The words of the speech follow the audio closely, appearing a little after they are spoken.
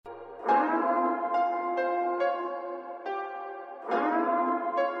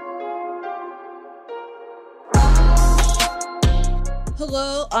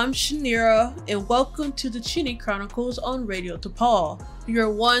Hello, I'm Shanira, and welcome to the Chinny Chronicles on Radio DePaul, your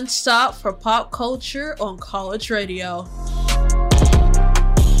one stop for pop culture on college radio.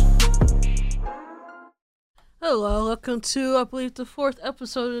 Hello, welcome to, I believe, the 4th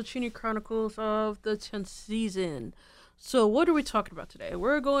episode of the Chinny Chronicles of the 10th season. So, what are we talking about today?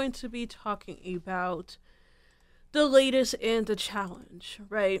 We're going to be talking about the latest in the challenge,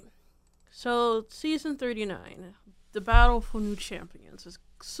 right? So, season 39, the battle for new champions, is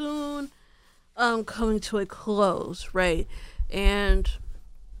soon coming to a close, right? And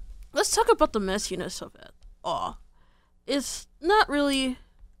let's talk about the messiness of it all. It's not really...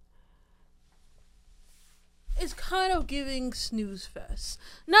 It's kind of giving snooze fest.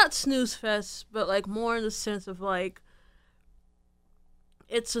 Not snooze fest, but like more in the sense of like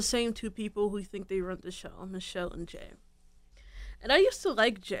it's the same two people who think they run the show, Michelle and Jay. And I used to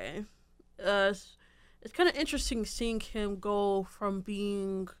like Jay. It's kind of interesting seeing him go from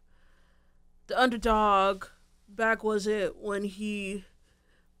being the underdog back, was it when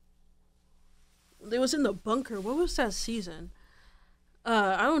they was in the bunker. What was that season?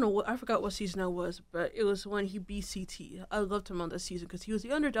 I don't know. I forgot what season that was, but it was when he beat CT. I loved him on that season because he was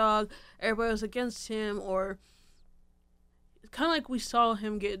the underdog. Everybody was against him, or it's kind of like we saw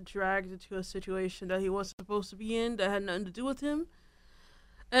him get dragged into a situation that he wasn't supposed to be in that had nothing to do with him.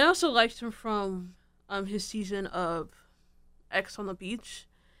 And I also liked him from his season of X on the Beach,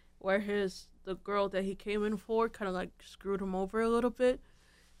 where the girl that he came in for kind of like screwed him over a little bit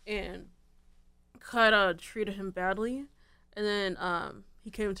and kind of treated him badly. And then he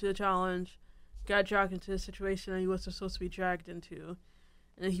came into the challenge, got dragged into a situation that he wasn't supposed to be dragged into.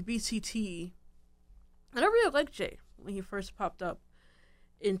 And then he beat CT. And I really liked Jay when he first popped up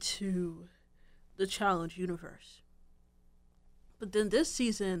into the challenge universe. But then this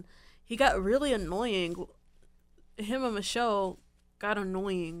season, he got really annoying. Him and Michelle got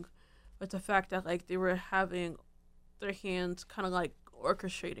annoying with the fact that like they were having their hands kind of like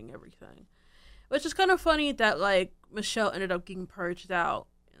orchestrating everything. Which is kind of funny that like Michelle ended up getting purged out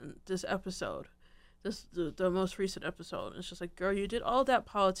in this episode, the most recent episode. It's just like, girl, you did all that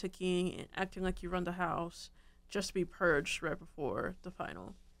politicking and acting like you run the house just to be purged right before the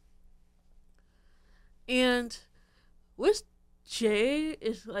final. And with Jay,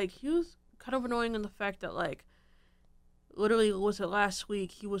 is like he was kind of annoying in the fact that like literally was it last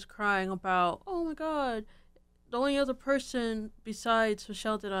week he was crying about, oh my god, the only other person besides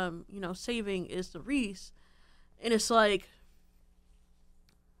Michelle that I'm, saving is the Reese. And it's like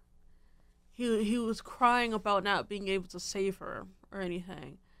he was crying about not being able to save her or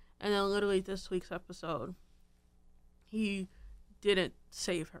anything. And then literally this week's episode, he didn't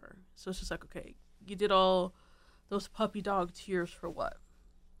save her. So it's just like, okay, you did all those puppy dog tears for what?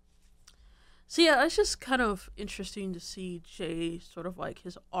 So yeah, it's just kind of interesting to see Jay sort of like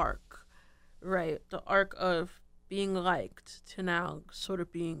his arc, right? The arc of being liked to now sort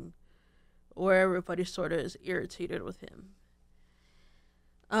of being where everybody sort of is irritated with him.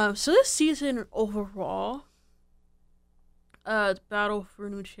 So this season overall, the battle for a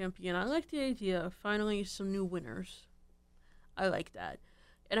new champion, I like the idea of finally some new winners. I like that.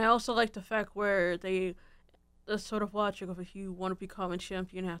 And I also like the fact where the sort of logic of if you want to become a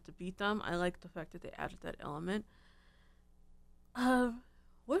champion, you have to beat them. I like the fact that they added that element.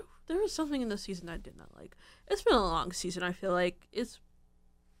 There was something in the season I did not like. It's been a long season. I feel like it's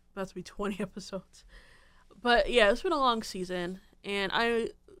about to be 20 episodes. But yeah, it's been a long season. And I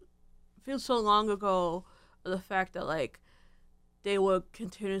feel so long ago the fact that like they would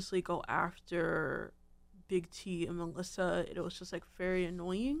continuously go after Big T and Melissa. It was just like very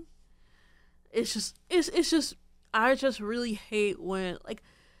annoying. It's just I just really hate when like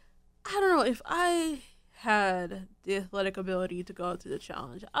I don't know if I had the athletic ability to go through the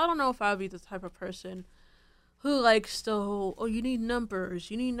challenge. I don't know if I'd be the type of person who likes the whole, oh, you need numbers,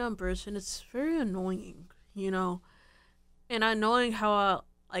 and it's very annoying, And I knowing how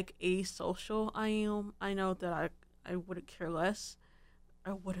like asocial I am, I know that I wouldn't care less.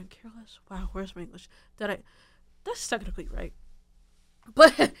 I wouldn't care less. Wow, where's my English? That's technically right.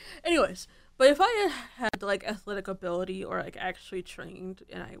 But anyways, but if I had like athletic ability or like actually trained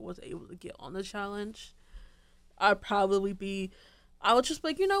and I was able to get on the challenge, I would just be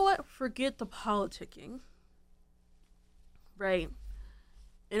like, you know what? Forget the politicking. Right?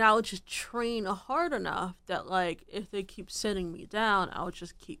 And I would just train hard enough that, like, if they keep sending me down, I would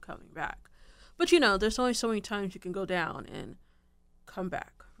just keep coming back. But, there's only so many times you can go down and come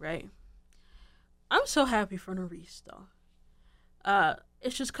back, right? I'm so happy for Nerys, though.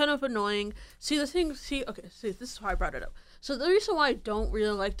 It's just kind of annoying. This is why I brought it up. So the reason why I don't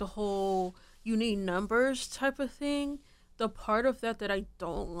really like the whole you need numbers type of thing, the part of that I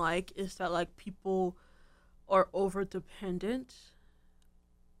don't like is that like people are over dependent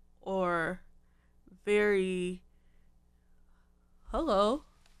or very hello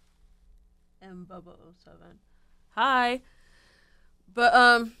and Bubba07. Hi.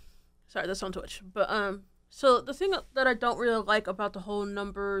 But sorry, that's on Twitch. But so the thing that I don't really like about the whole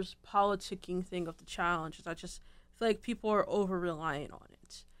numbers politicking thing of the challenge is I just feel like people are over reliant on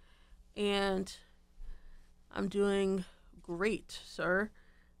it. And I'm doing great, sir.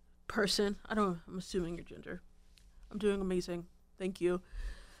 Person. I'm assuming your gender. I'm doing amazing. Thank you.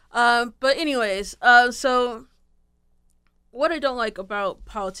 But anyways, so what I don't like about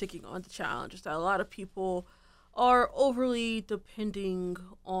politicking on the challenge is that a lot of people are overly depending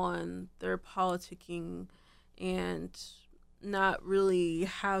on their politicking and not really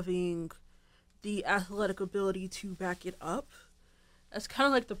having the athletic ability to back it up. That's kind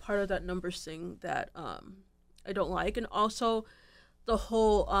of like the part of that numbers thing that I don't like. And also the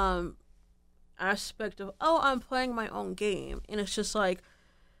whole aspect of, oh, I'm playing my own game. And it's just like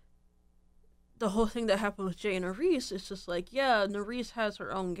the whole thing that happened with Jay and Nurys. It's just like, yeah, Nurys has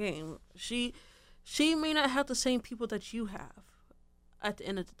her own game. She may not have the same people that you have at the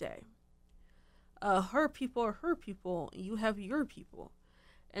end of the day. Her people are her people, and you have your people.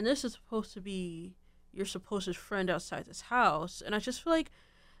 And this is supposed to be your supposed friend outside this house. And I just feel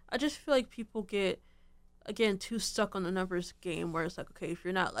like people get, again, too stuck on the numbers game where it's like, okay, if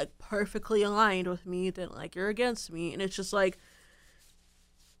you're not like perfectly aligned with me, then like you're against me. And it's just like,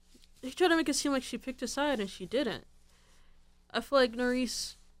 they try to make it seem like she picked a side and she didn't. I feel like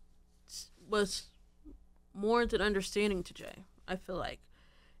Nurys was more than understanding to Jay, I feel like.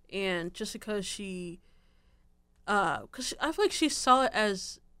 And just because because I feel like she saw it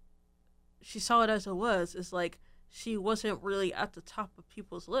as it was, is like she wasn't really at the top of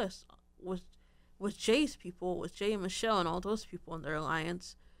people's list with Jay's people, with Jay and Michelle and all those people in their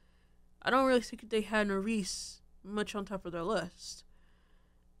alliance. I don't really think they had Nurys much on top of their list.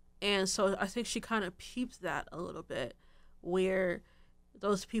 And so I think she kind of peeped that a little bit, where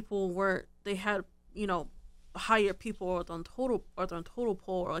those people they had, higher people on total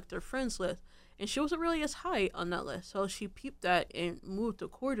poll or like their friends list, and she wasn't really as high on that list. So she peeped that and moved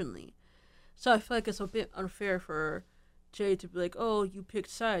accordingly. So I feel like it's a bit unfair for Jay to be like, oh, you picked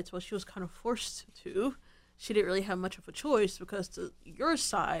sides. Well, she was kind of forced to. She didn't really have much of a choice because your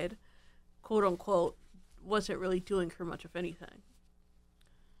side, quote unquote, wasn't really doing her much of anything.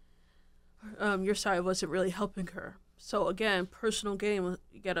 Your side wasn't really helping her. So again, personal game,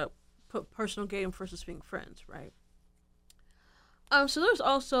 you gotta put personal game versus being friends, right? So there's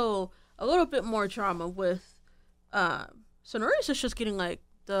also a little bit more drama with, so Nurys is just getting like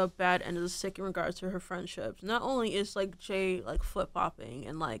the bad end of the stick in regards to her friendships. Not only is like Jay like flip-flopping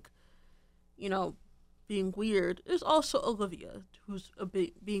and like, being weird, there's also Olivia who's a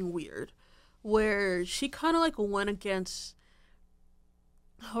bit being weird, where she kind of like went against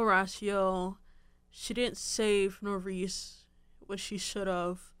Horacio. She didn't save Nurys when she should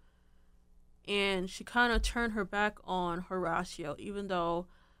have, and she kind of turned her back on Horacio, even though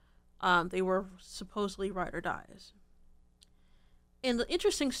they were supposedly ride or dies. And the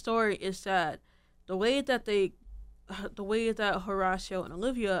interesting story is that the way that Horacio and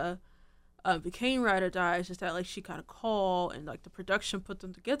Olivia became ride or dies is that like she got a call and like the production put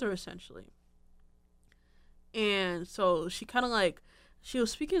them together essentially. And so she kind of like, she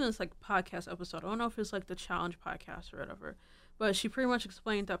was speaking in this like podcast episode. I don't know if it's like the challenge podcast or whatever, but she pretty much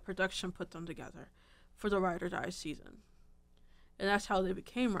explained that production put them together for the Ride or Die season. And that's how they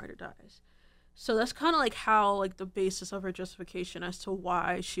became Ride or Dies. So that's kind of like how like the basis of her justification as to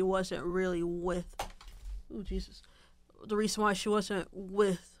why she wasn't really with, oh Jesus, the reason why she wasn't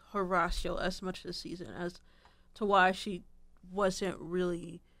with Horacio as much this season as to why she wasn't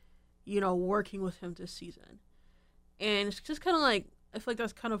really, working with him this season. And it's just kind of like, I feel like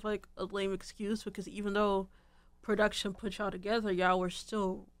that's kind of like a lame excuse, because even though production put y'all together, y'all were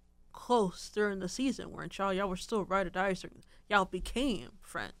still close during the season, weren't y'all? Y'all were still ride or dies. Y'all became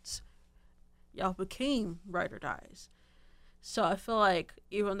friends. Y'all became ride or dies. So I feel like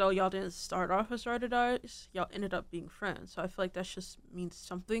even though y'all didn't start off as ride or dies, y'all ended up being friends. So I feel like that just means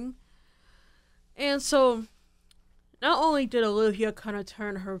something. And so not only did Olivia kind of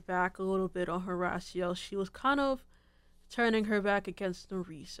turn her back a little bit on Horacio, she was kind of turning her back against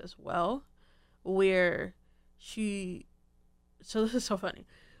Nurys as well, where so this is so funny,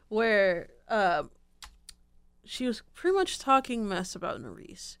 where she was pretty much talking mess about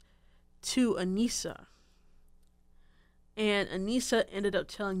Nurys to Aneesa, and Aneesa ended up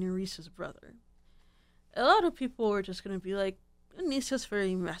telling Nurys' brother. A lot of people were just going to be like, Aneesa's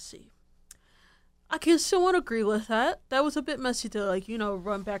very messy. I can somewhat agree with that. That was a bit messy to, like,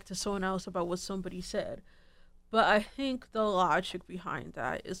 run back to someone else about what somebody said. But I think the logic behind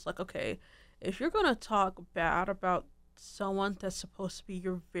that is like, okay, if you're going to talk bad about someone that's supposed to be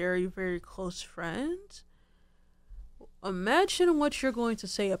your very, very close friend, imagine what you're going to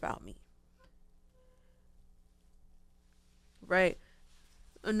say about me. Right?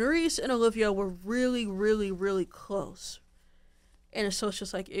 Nerys and Olivia were really, really, really close. And so it's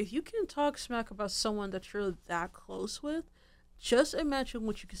just like, if you can talk smack about someone that you're that close with, just imagine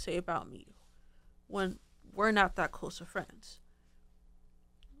what you can say about me when we're not that close of friends.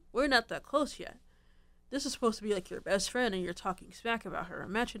 We're not that close yet. This is supposed to be like your best friend and you're talking smack about her.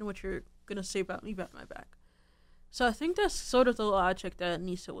 Imagine what you're going to say about me behind my back. So I think that's sort of the logic that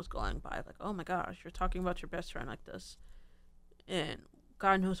Nyssa was going by. Like, oh my gosh, you're talking about your best friend like this. And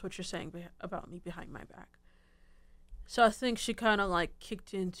God knows what you're saying about me behind my back. So I think she kind of like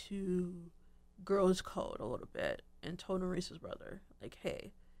kicked into girls' code a little bit and told Nerys's brother, like,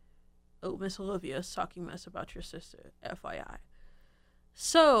 hey, oh, Miss Olivia is talking mess about your sister, FYI.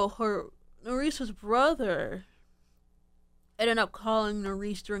 So Nerys's brother ended up calling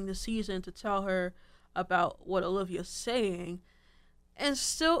Nerys during the season to tell her about what Olivia's saying, and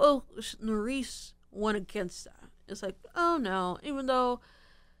still Nerys went against that. It's like, oh no, even though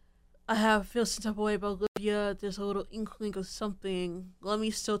I feel some type of way about Olivia, there's a little inkling of something, let me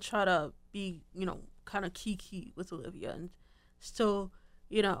still try to be, kind of kiki with Olivia and still,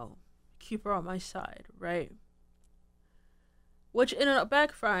 keep her on my side, right? Which ended up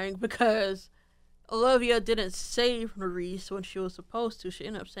backfiring because Olivia didn't save Nerys when she was supposed to. She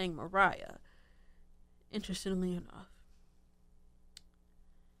ended up saying Mariah, interestingly enough.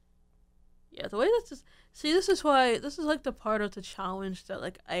 Yeah, the way this is like the part of the challenge that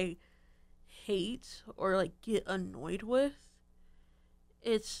like I hate or like get annoyed with.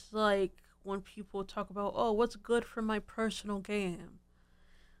 It's like when people talk about, oh, what's good for my personal game.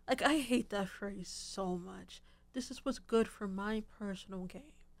 Like, I hate that phrase so much. This is what's good for my personal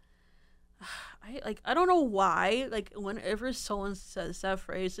game. I don't know why, like, whenever someone says that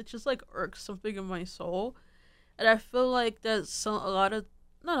phrase, it just like irks something in my soul. And I feel like that's not a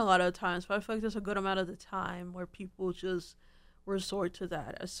lot of times, but I feel like there's a good amount of the time where people just resort to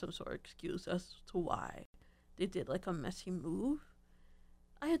that as some sort of excuse as to why they did like a messy move.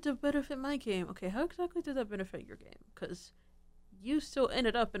 I had to benefit my game. Okay, how exactly did that benefit your game? Because you still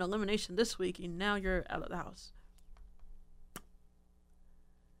ended up in elimination this week and now you're out of the house.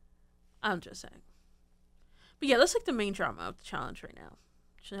 I'm just saying. But yeah, that's like the main drama of the challenge right now.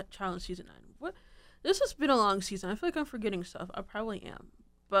 Challenge season 9. What? This has been a long season. I feel like I'm forgetting stuff. I probably am.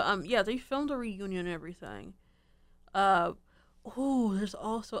 But yeah, they filmed a reunion and everything. There's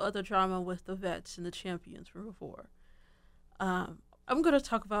also other drama with the vets and the champions from before. I'm gonna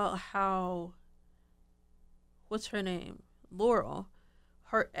talk about how, what's her name? Laurel,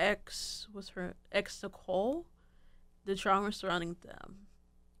 her ex Nicole, the drama surrounding them.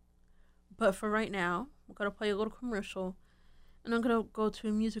 But for right now, I'm gonna play a little commercial, and I'm gonna go to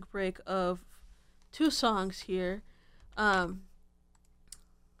a music break of 2 songs here. I'm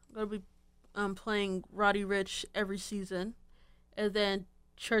gonna be playing Roddy Ricch Every Season, and then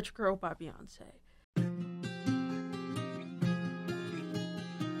Church Girl by Beyonce.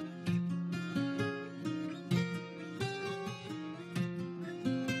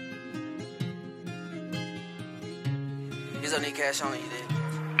 Here's on the cash on you there.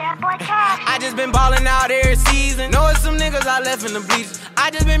 I just been ballin' out every season. Know it's some niggas I left in the bleachers.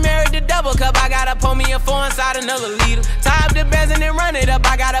 I just been married to double cup. I gotta pour me a 4 inside another liter. Tie up the bands and then run it up.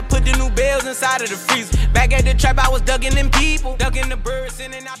 I gotta put the new bells inside of the freezer. Back at the trap, I was ducking them people. Ducking the birds,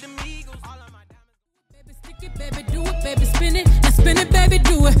 sending out the eagles. All of my diamonds. Baby, stick it, baby, do it, baby, spin it. And spin it, baby,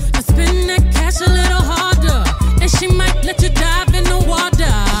 do it. And spin that cash a little harder. And she might let you dive in the water.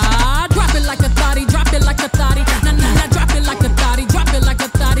 Drop it like a thotty, drop it like a thotty. Nah, nah, nah, drop it like a thotty, drop it like a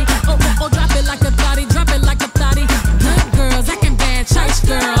thotty. Oh, drop it like a thotty, drop it like a thotty. Good girls, acting bad, church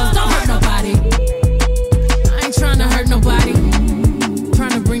girls, don't hurt nobody. I ain't trying to hurt nobody.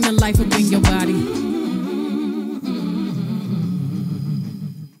 Trying to bring the life up in your body.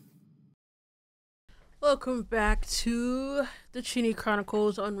 Welcome back to the Cheney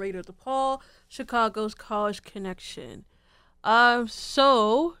Chronicles on Radio DePaul, Chicago's College Connection. As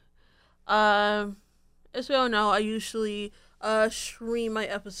we all know, I usually stream my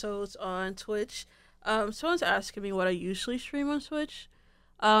episodes on Twitch. Someone's asking me what I usually stream on Twitch.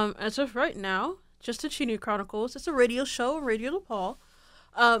 As of right now, just the Cheney Chronicles. It's a radio show on Radio DePaul.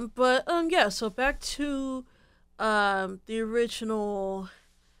 Yeah, so back to the original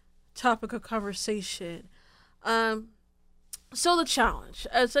topic of conversation. So the challenge,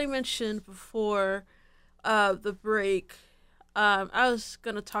 as I mentioned before the break, I was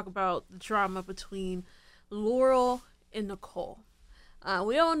going to talk about the drama between Laurel and Nicole.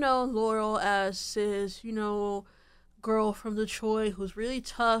 We all know Laurel as this, girl from Detroit who's really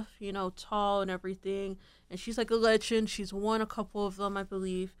tough, tall and everything. And she's like a legend. She's won a couple of them, I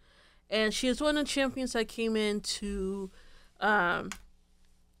believe. And she is one of the champions that came into, because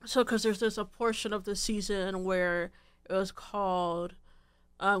there's a portion of the season where it was called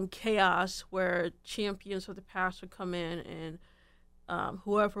Chaos, where champions of the past would come in and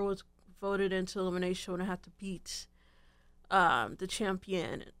whoever was voted into elimination would have to beat the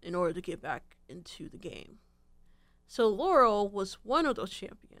champion in order to get back into the game. So Laurel was one of those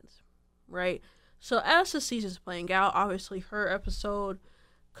champions, right? So as the season's playing out, obviously her episode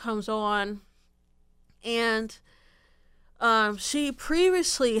comes on, and she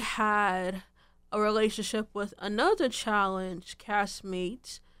previously had a relationship with another challenge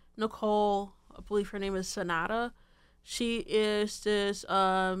castmate, Nicole. I believe her name is Sonata. She is this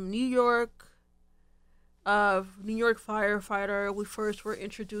New York firefighter. We first were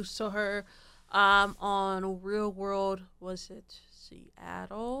introduced to her on Real World. Was it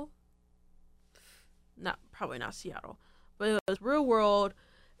Seattle? Probably not Seattle, but it was Real World,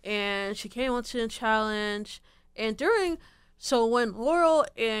 and she came onto the challenge. And when Laurel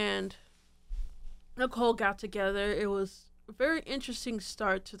and Nicole got together, it was a very interesting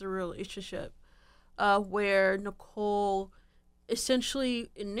start to the relationship, where Nicole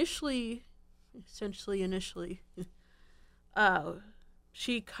initially,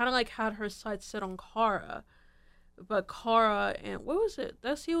 she kind of like had her sights set on Kara, but Kara and what was it?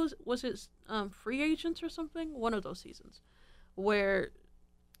 Was it Free Agents or something? One of those seasons, where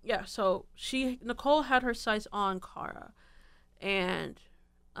so Nicole had her sights on Kara, and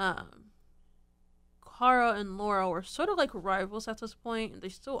Kara and Laura were sort of like rivals at this point, and they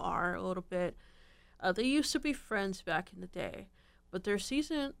still are a little bit. They used to be friends back in the day, but this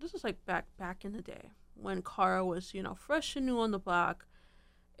is like back in the day when Kara was, fresh and new on the block,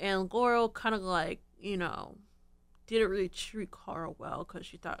 and Laurel kind of like, didn't really treat Kara well because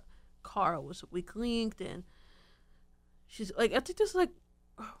she thought Kara was a weak link, and she's like, I think this is like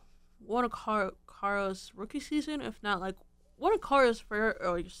one of Kara's rookie season, if not like one of Kara's very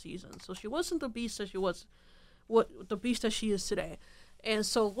early season. So she wasn't the beast that she was, the beast that she is today. And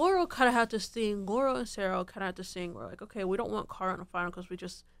so Laurel and Sarah kind of had to sing. We're like, okay, we don't want Kara in the final because we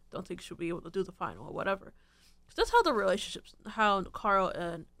just don't think she'll be able to do the final or whatever. That's how the relationships, how Kara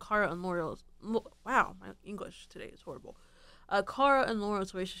and Laurel's, wow, my English today is horrible. Kara and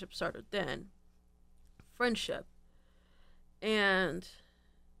Laurel's relationship started then. Friendship. And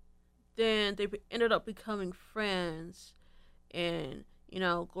then they ended up becoming friends. And,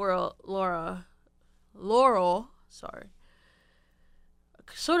 Laurel,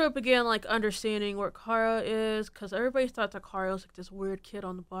 sort of began like understanding where Kara is, because everybody thought that Kara was like this weird kid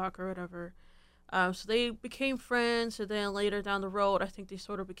on the block or whatever. So they became friends, and then later down the road, I think they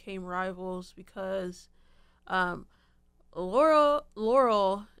sort of became rivals because Laurel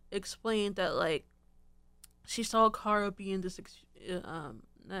explained that like she saw Kara be in this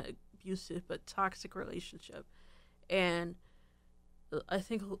not abusive but toxic relationship, and I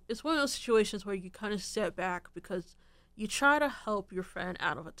think it's one of those situations where you kind of step back because you try to help your friend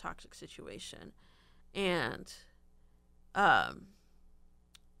out of a toxic situation, and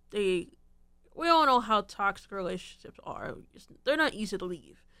we all know how toxic relationships are. They're not easy to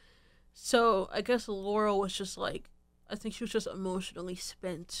leave. So I guess Laurel was just like, I think she was just emotionally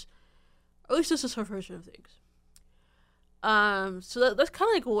spent. At least this is her version of things. So that's kind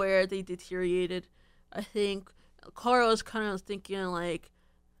of like where they deteriorated. I think Kara was kind of thinking like,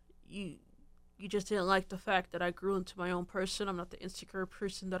 you just didn't like the fact that I grew into my own person. I'm not the insecure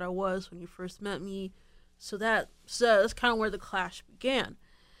person that I was when you first met me. So that's kind of where the clash began.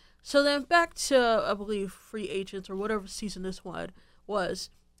 So then back to, I believe, Free Agents or whatever season this one was,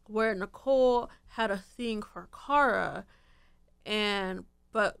 where Nicole had a thing for Kara,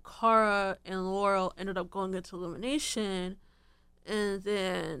 but Kara and Laurel ended up going into elimination, and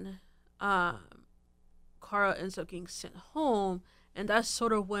then Kara ends up getting sent home, and that's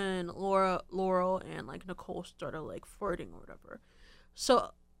sort of when Laurel and like Nicole started like flirting or whatever. So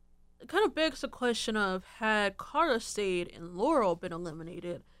it kind of begs the question of, had Kara stayed and Laurel been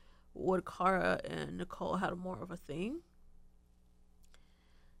eliminated, would Kara and Nicole had more of a thing?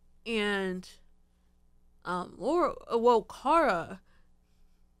 And Kara,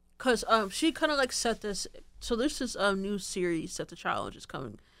 because she kind of like set this. So this is a new series that the challenge is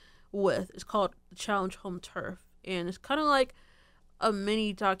coming with. It's called The Challenge Home Turf, and it's kind of like a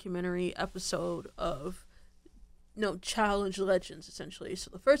mini documentary episode of challenge legends, essentially. So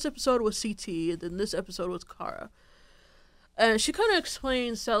the first episode was CT, and then this episode was Kara. And she kind of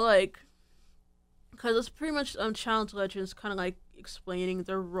explains that, like, because it's pretty much challenge legends kind of like explaining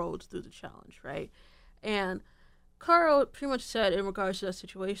their road through the challenge, right? And Kara pretty much said in regards to that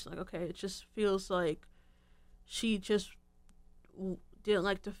situation, like, okay, it just feels like she just didn't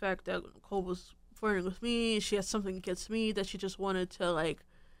like the fact that Nicole was flirting with me. She had something against me that she just wanted to, like,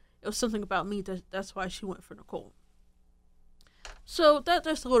 it was something about me that's why she went for Nicole. So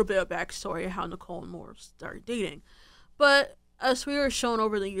that's a little bit of backstory of how Nicole and Moore started dating. But as we were shown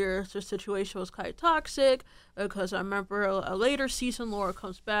over the years, the situation was quite toxic because I remember a later season, Laura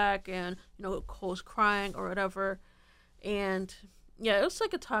comes back and, Nicole's crying or whatever. And yeah, it was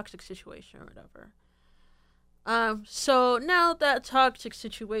like a toxic situation or whatever. So now that toxic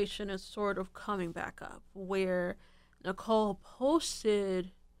situation is sort of coming back up, where Nicole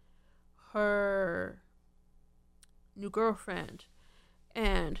posted her new girlfriend,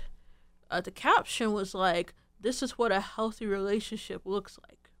 and the caption was like, "This is what a healthy relationship looks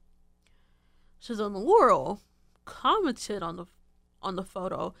like." So then Laurel commented on the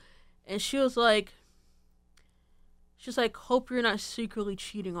photo, and she was like, "Hope you're not secretly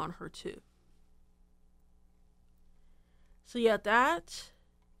cheating on her too." So yeah, that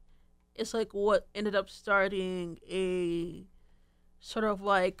is like what ended up starting a sort of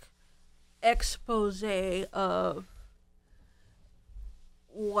like expose of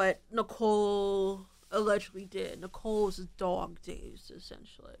what Nicole allegedly did. Nicole's dog days,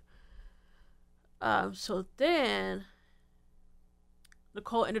 essentially. So then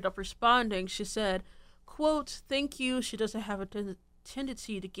Nicole ended up responding. She said, quote, "Thank you. She doesn't have a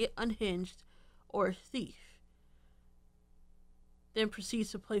tendency to get unhinged or a thief." Then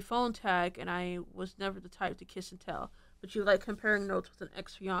proceeds to play phone tag, and I was never the type to kiss and tell, but you like comparing notes with an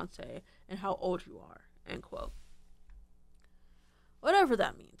ex-fiance and how old you are, end quote. Whatever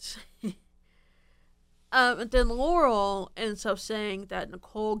that means. And then Laurel ends up saying that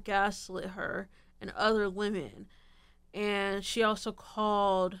Nicole gaslit her and other women, and she also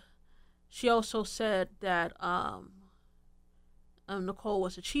said that Nicole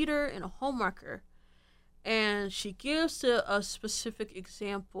was a cheater and a homewrecker. And she gives a specific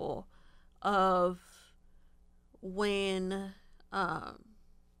example of when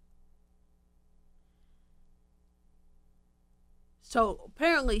so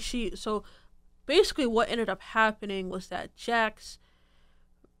apparently basically what ended up happening was that Jack,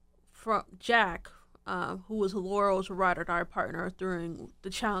 who was Laurel's ride or die partner during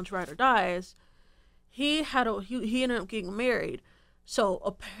the challenge Ride or Dies, he ended up getting married. So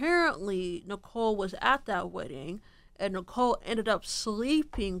apparently Nicole was at that wedding, and Nicole ended up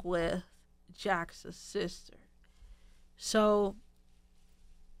sleeping with Jack's sister. So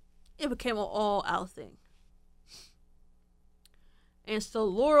it became an all-out thing. And so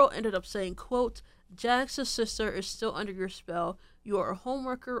Laurel ended up saying, quote, "Jack's sister is still under your spell. You are a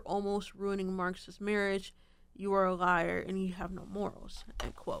homewrecker, almost ruining Mark's marriage. You are a liar, and you have no morals,"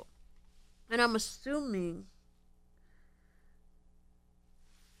 end quote. And I'm assuming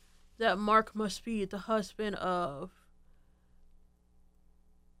that Mark must be the husband of,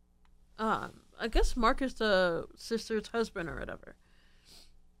 I guess Mark is the sister's husband or whatever.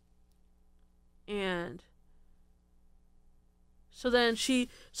 And so then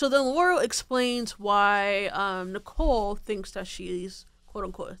Laurel explains why Nicole thinks that she's quote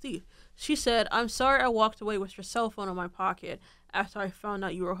unquote a thief. She said, "I'm sorry I walked away with your cell phone in my pocket after I found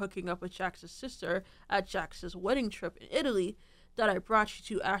out you were hooking up with Jack's sister at Jack's wedding trip in Italy that I brought you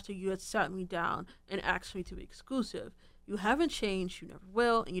to after you had sat me down and asked me to be exclusive. You haven't changed, you never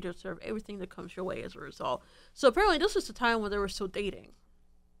will, and you deserve everything that comes your way as a result." So apparently this was the time when they were still dating.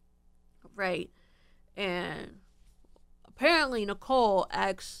 Right? And apparently Nicole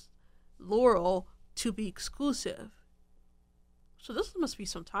asked Laurel to be exclusive. So this must be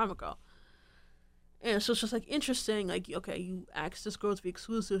some time ago. And so it's just like interesting, like, okay, you asked this girl to be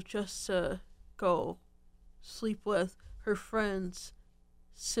exclusive just to go sleep with her friend's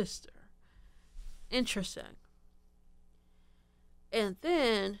sister. Interesting. And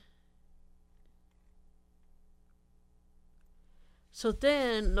then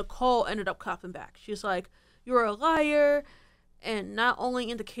Nicole ended up copping back. She's like, "You're a liar, and not only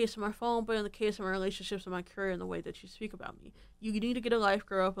in the case of my phone, but in the case of my relationships and my career and the way that you speak about me. You need to get a life,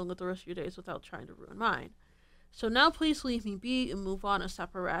 grow up, and live the rest of your days without trying to ruin mine. So now please leave me be and move on and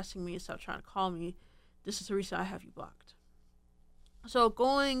stop harassing me and stop trying to call me. This is the reason I have you blocked." So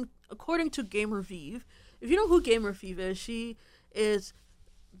according to GamerVive, if you know who GamerVive is,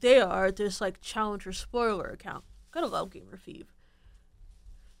 they are this like Challenger spoiler account. Gotta love GamerVive.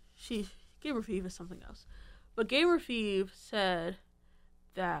 GamerVive is something else. But Gamer Thief said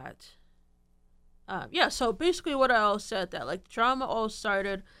that, so basically what I all said that, like, the drama all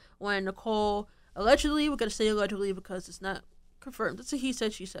started when Nicole allegedly, we're going to say allegedly because it's not confirmed, it's a he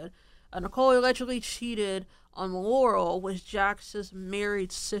said, she said, Nicole allegedly cheated on Laurel with Jax's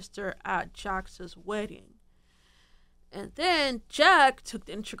married sister at Jax's wedding. And then Jack took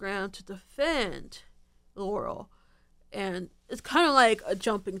the Instagram to defend Laurel. And it's kind of like a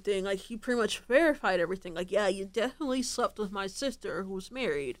jumping thing. Like, he pretty much verified everything. Like, yeah, you definitely slept with my sister who was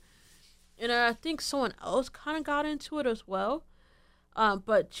married. And I think someone else kind of got into it as well.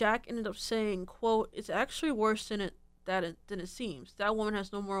 But Jack ended up saying, quote, "It's actually worse than it seems. That woman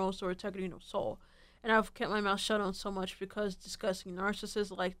has no morals or integrity, no soul. And I've kept my mouth shut on so much because discussing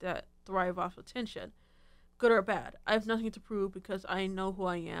narcissists like that thrive off attention. Good or bad. I have nothing to prove because I know who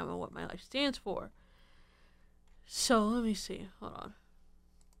I am and what my life stands for." So, let me see. Hold on.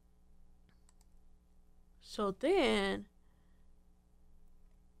 So then,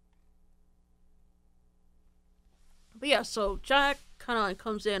 but yeah, so Jack kind of like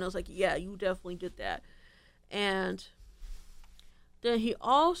comes in and was like, yeah, you definitely did that. And then he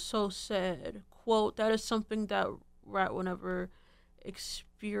also said, quote, "That is something that Rat will never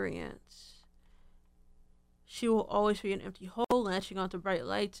experience. She will always be an empty hole, latching onto bright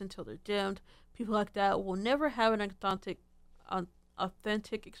lights until they're dimmed. People like that will never have an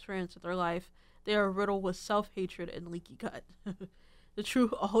authentic experience of their life. They are riddled with self-hatred and leaky gut. The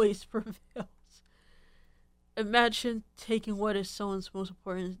truth always prevails. Imagine taking what is someone's most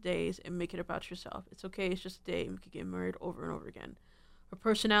important days and make it about yourself. It's okay, it's just a day, and we could get married over and over again. Her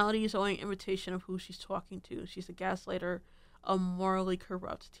personality is only an imitation of who she's talking to. She's a gaslighter, a morally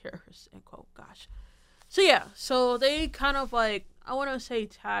corrupt terrorist," end quote. Gosh. So yeah, so they kind of like, I want to say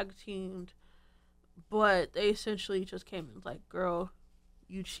tag teamed, but they essentially just came in like, girl,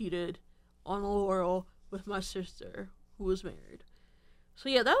 you cheated on Laurel with my sister who was married. So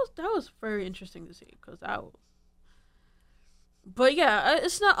yeah, that was very interesting to see, because but yeah,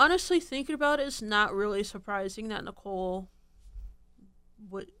 it's not, honestly thinking about it, it's not really surprising that Nicole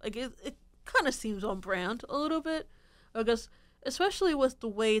would, like, it kind of seems on brand a little bit, because especially with the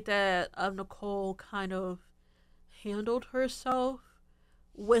way that Nicole kind of handled herself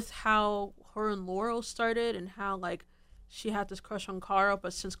with how her and Laurel started, and how like she had this crush on Kara,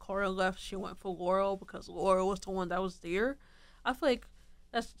 but since Kara left, she went for Laurel because Laurel was the one that was there. I feel like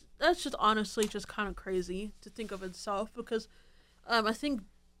that's just honestly just kind of crazy to think of itself, because I think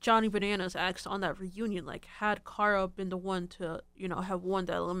Johnny Bananas asked on that reunion, like, had Kara been the one to, you know, have won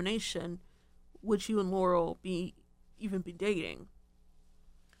that elimination, would you and Laurel even be dating?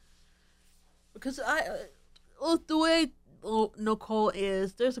 Because the way Nicole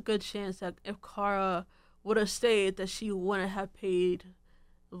is, there's a good chance that if Kara would have stayed, that she wouldn't have paid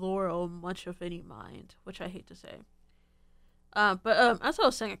Laurel much of any mind, which I hate to say. But as I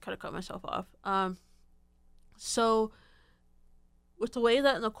was saying, I kind of cut myself off. So with the way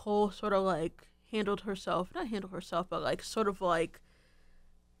that Nicole sort of like not handled herself, but like sort of like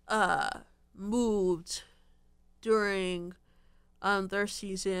moved during their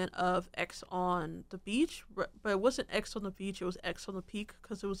season of X on the Beach, but it wasn't X on the Beach, it was X on the Peak,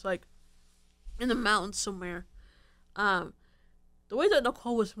 because it was like in the mountains somewhere. The way that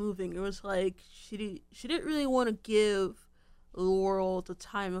Nicole was moving, it was like she didn't really want to give Laurel the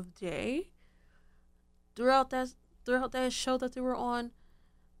time of day throughout that show that they were on.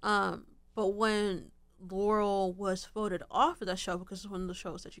 But when Laurel was voted off of that show, because it's one of the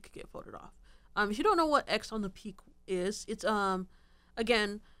shows that you could get voted off. If you don't know what X on the Peak is, it's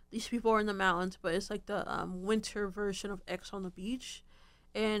again, these people are in the mountains, but it's like the winter version of X on the Beach.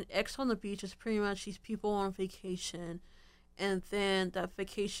 And X on the Beach is pretty much these people on vacation, and then that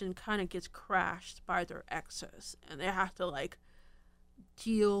vacation kind of gets crashed by their exes, and they have to like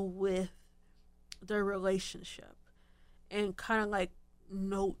deal with their relationship and kind of like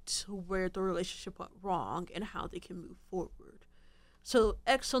note where the relationship went wrong and how they can move forward. So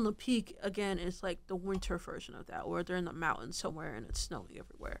X on the Peak, again, is like the winter version of that, where they're in the mountains somewhere and it's snowing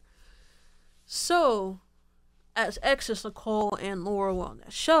everywhere. So as X's, Nicole and Laura were on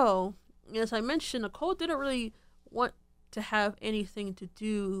that show, as I mentioned, Nicole didn't really want to have anything to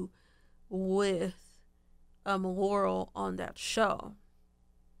do with Laurel on that show.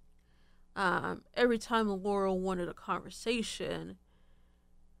 Every time Laurel wanted a conversation,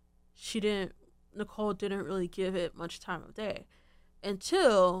 Nicole didn't really give it much time of day,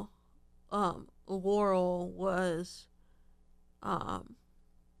 until Laurel was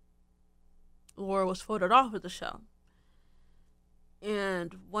voted off of the show.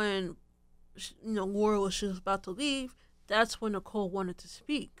 And when Laurel was just about to leave, that's when Nicole wanted to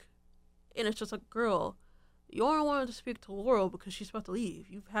speak. And it's just like, girl, You only wanted to speak to Laurel because she's about to leave.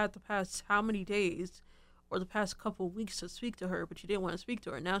 You've had the past how many days or the past couple of weeks to speak to her, but you didn't want to speak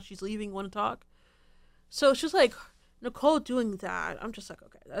to her. Now she's leaving, want to talk. So it's just like Nicole doing that. I'm just like,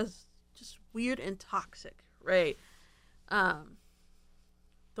 okay, that's just weird and toxic, right? The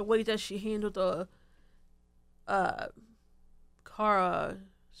way that she handled the Kara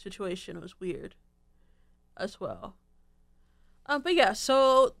situation was weird as well. But yeah,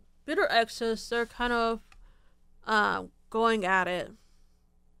 so Bitter Exes, they're kind of going at it.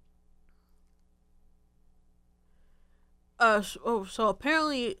 So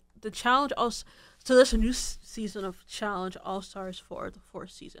apparently the challenge also, so there's a new season of Challenge All-Stars for the 4th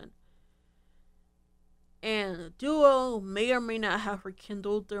season. And the duo may or may not have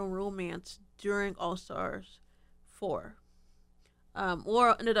rekindled their romance during All-Stars 4.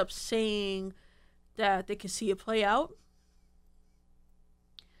 Laura ended up saying that they could see it play out.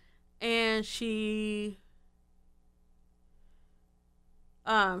 And she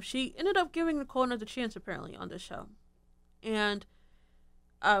ended up giving Nicole another chance, apparently, on this show. And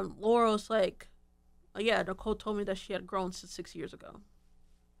Laura's like, oh, yeah, Nicole told me that she had grown since 6 years ago.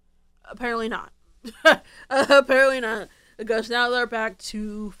 Apparently not. Apparently not. Because now they're back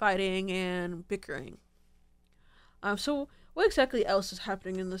to fighting and bickering. So what exactly else is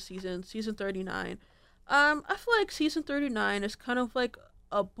happening in the season? Season 39. I feel like season 39 is kind of like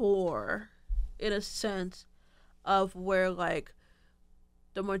a bore in a sense of where like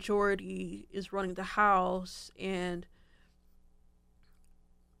the majority is running the house and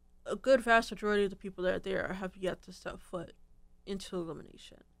a good vast majority of the people that are there have yet to step foot into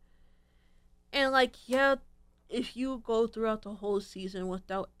elimination. And like, yeah, if you go throughout the whole season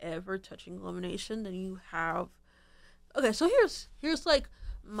without ever touching elimination, then you have... Okay, so here's like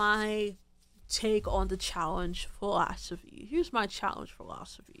my take on the challenge philosophy. Here's my challenge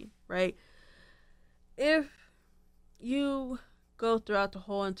philosophy, right? If you go throughout the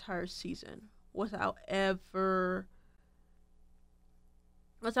whole entire season without ever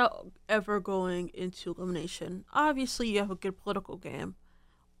going into elimination, obviously you have a good political game.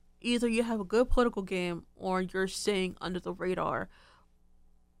 Either you have a good political game or you're staying under the radar.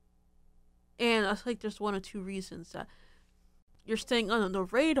 And I think there's one or two reasons that you're staying under the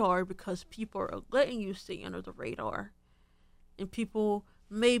radar because people are letting you stay under the radar. And people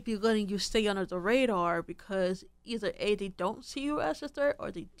may be letting you stay under the radar because either A, they don't see you as a threat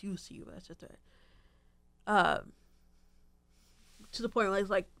or they do see you as a threat. To the point where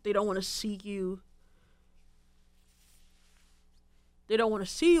like they don't want to see you. They don't want to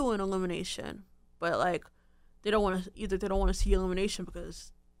see you in elimination, but like they don't want to see elimination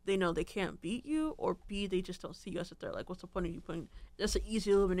because they know they can't beat you, or B, they just don't see you as a threat. Like, what's the point of you putting? That's an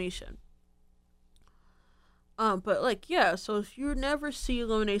easy elimination. But like, yeah. So if you never see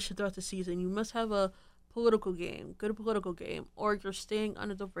elimination throughout the season, you must have a political game, good political game, or you're staying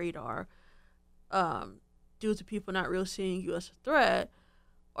under the radar, due to people not really seeing you as a threat,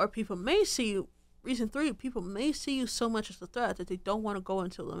 or people may see you. Reason 3, people may see you so much as a threat that they don't want to go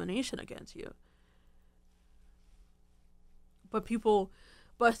into elimination against you. But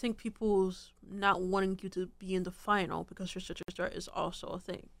I think people's not wanting you to be in the final because you're such a threat is also a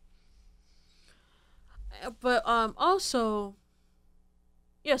thing. But also,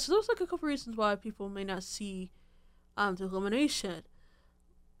 yeah, so there's like a couple reasons why people may not see the elimination.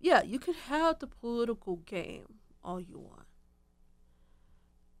 Yeah, you can have the political game all you want.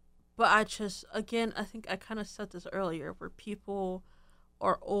 But I think I kind of said this earlier, where people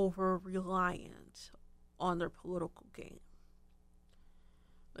are over-reliant on their political game.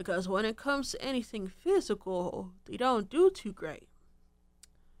 Because when it comes to anything physical, they don't do too great.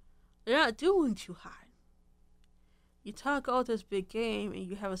 They're not doing too hot. You talk all this big game and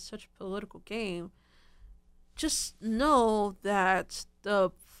you have such a political game, just know that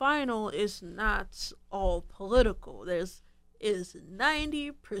the final is not all political. Is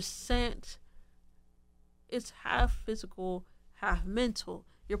 90%, it's half physical, half mental.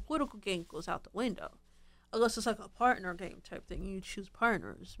 Your political game goes out the window. Unless it's like a partner game type thing. You choose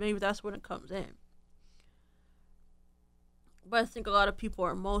partners. Maybe that's when it comes in. But I think a lot of people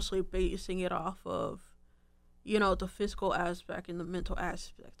are mostly basing it off of, the physical aspect and the mental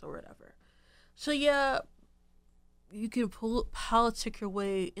aspect or whatever. So yeah, you can politic your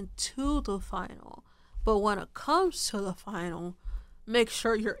way into the final. But when it comes to the final, make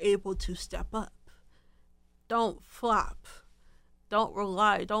sure you're able to step up. Don't flop. Don't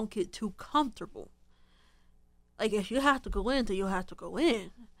rely. Don't get too comfortable. Like, if you have to go in, then you have to go in.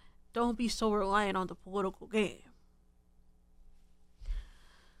 Don't be so reliant on the political game.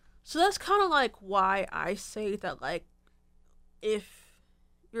 So that's kind of like why I say that, like, if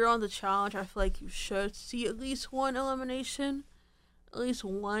you're on the challenge, I feel like you should see at least one elimination, at least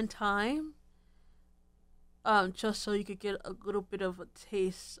one time, just so you could get a little bit of a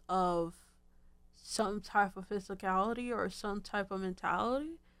taste of some type of physicality or some type of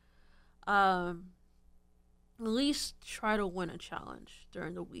mentality. At least try to win a challenge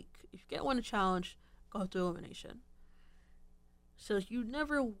during the week. If you can't win a challenge, go through elimination. So if you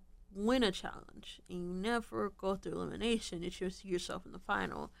never win a challenge and you never go through elimination, and you see yourself in the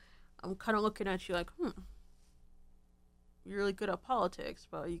final, I'm kind of looking at you like, you're really good at politics,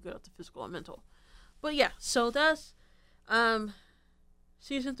 but you're good at the physical and mental. But yeah, so that's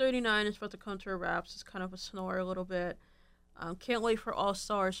season 39 is about to come to a wrap. So it's kind of a snore a little bit. Can't wait for All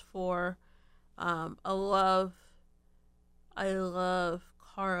Stars 4. I love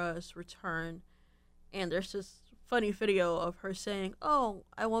Kara's return, and there's this funny video of her saying, "Oh,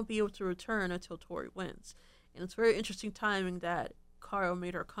 I won't be able to return until Tori wins," and it's very interesting timing that Kara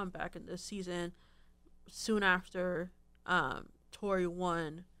made her comeback in this season soon after Tori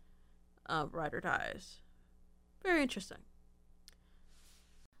won Ride or Dies. Very interesting.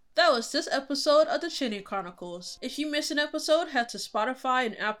 That was this episode of the Chinny Chronicles. If you missed an episode, head to Spotify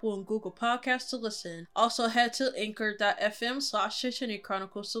and Apple and Google Podcasts to listen. Also head to anchor.fm/Chinny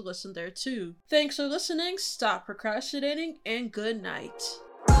Chronicles to listen there too. Thanks for listening, stop procrastinating, and good night.